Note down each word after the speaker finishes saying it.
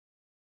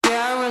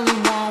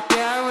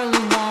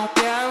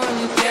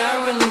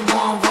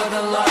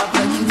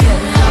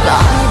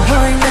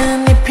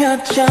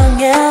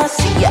yes,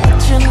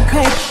 얕은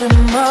question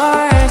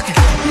mark.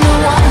 No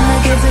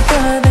one gives a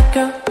girl, a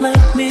girl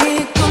like me.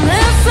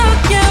 꿈에서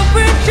yeah,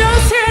 we're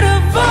just here to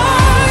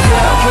vibe.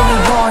 Yeah, I really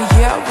want,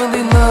 yeah, I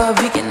really love.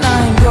 이게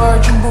나인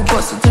걸 전부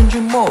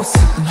벗어던진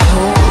모습은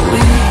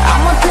holy.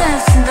 I'ma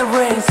dance in the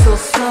rain so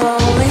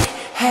slowly.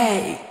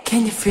 Hey,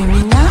 can you feel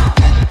me now?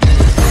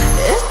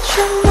 It's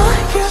your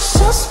night, you're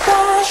so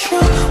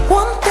special.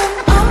 One thing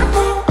I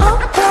know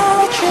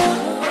about you.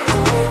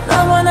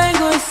 나만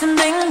알고 있으면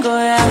된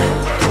거야.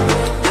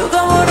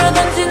 누가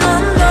뭐라든지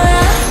넌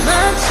너야.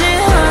 맞지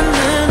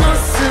않는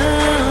옷은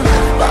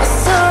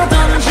벗어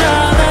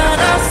던져라.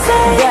 I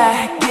say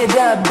back it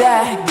up,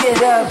 back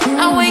it up.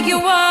 I'll wake you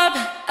up,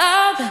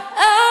 up,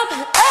 up,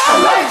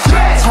 up.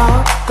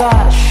 Talk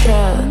that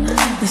shit.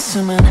 내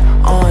숨은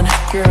on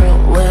your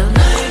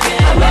lips.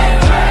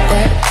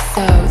 That's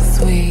so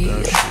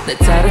sweet. 내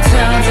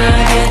따뜻한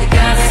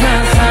가슴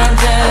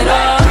상대로.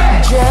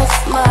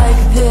 Just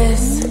like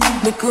this.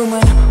 내 꿈은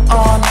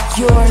on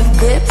your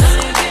lips.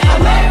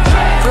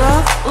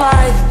 Rough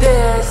like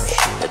this.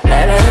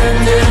 Better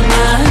than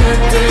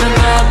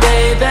my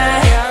baby.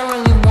 Yeah, I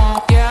really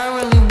want, yeah, I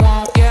really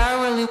want, yeah,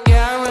 I really,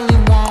 yeah, I really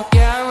want,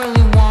 yeah, I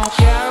really want,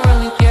 yeah, I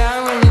really, yeah,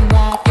 I really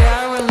want, yeah,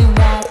 I really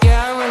want,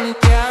 yeah, I really,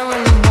 yeah, I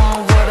really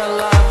want what I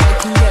love. I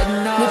can get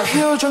enough. 내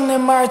표정 내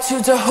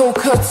말투 다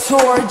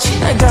호커토르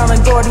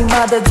지나가는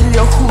거리마다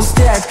들려 who's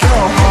that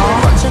girl,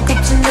 huh? 먼저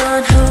끝은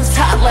who's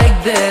hot like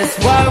this.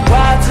 Why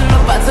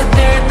둘러봐서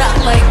they're not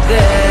like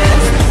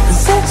this.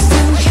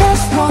 Sexting,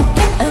 just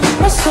walking in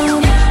my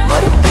zone.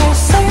 머리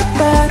보세, you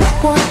better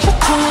watch your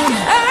tone.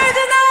 I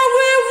don't know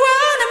we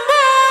want it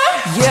more.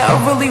 Yeah, I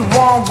really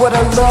want what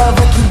I love,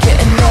 I can get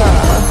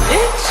enough.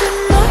 It's your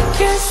night,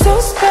 you're so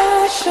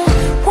special.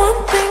 One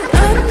thing I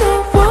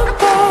know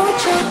about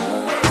you.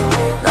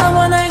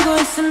 나만 알고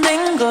있으면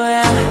된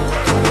거야.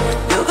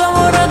 누가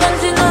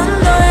뭐라든지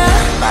넌 너야.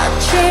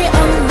 맞지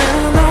않는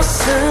옷은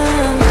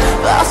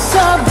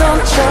벗어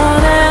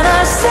던져내.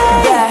 I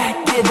say back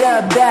it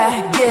up,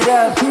 back it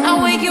up.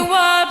 I'll wake you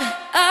up,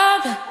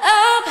 up, up,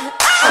 up.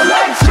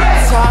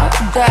 Talk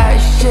that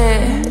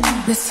shit.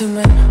 내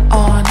숨은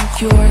on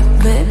your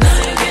lips.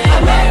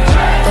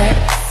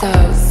 That's so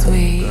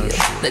sweet.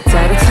 내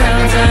따뜻한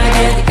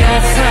네가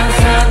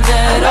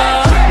상상대로.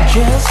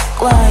 Just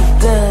like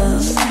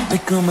this. 내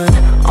꿈은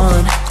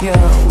on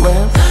your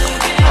lips.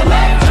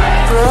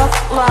 Rough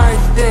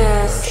like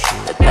this.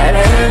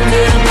 Better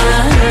than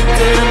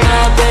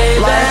my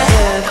baby. Like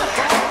this.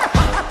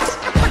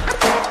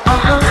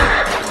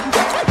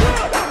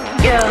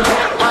 Yeah,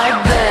 like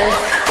this.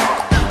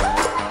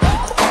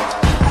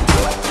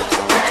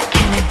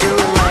 Can you do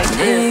it like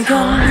this? 네가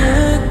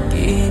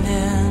느끼는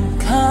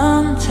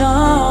감정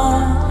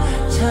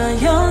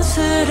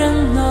자연스런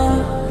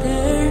너를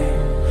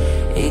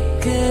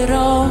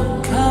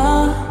이끌어가.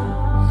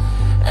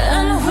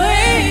 And we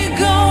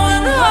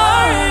going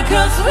hard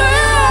cause we're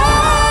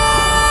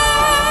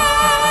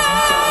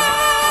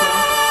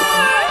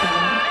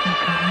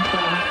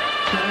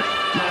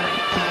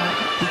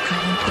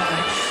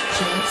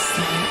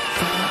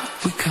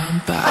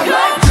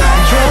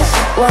just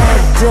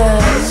like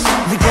this,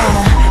 we're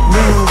gonna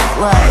move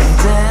like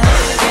this.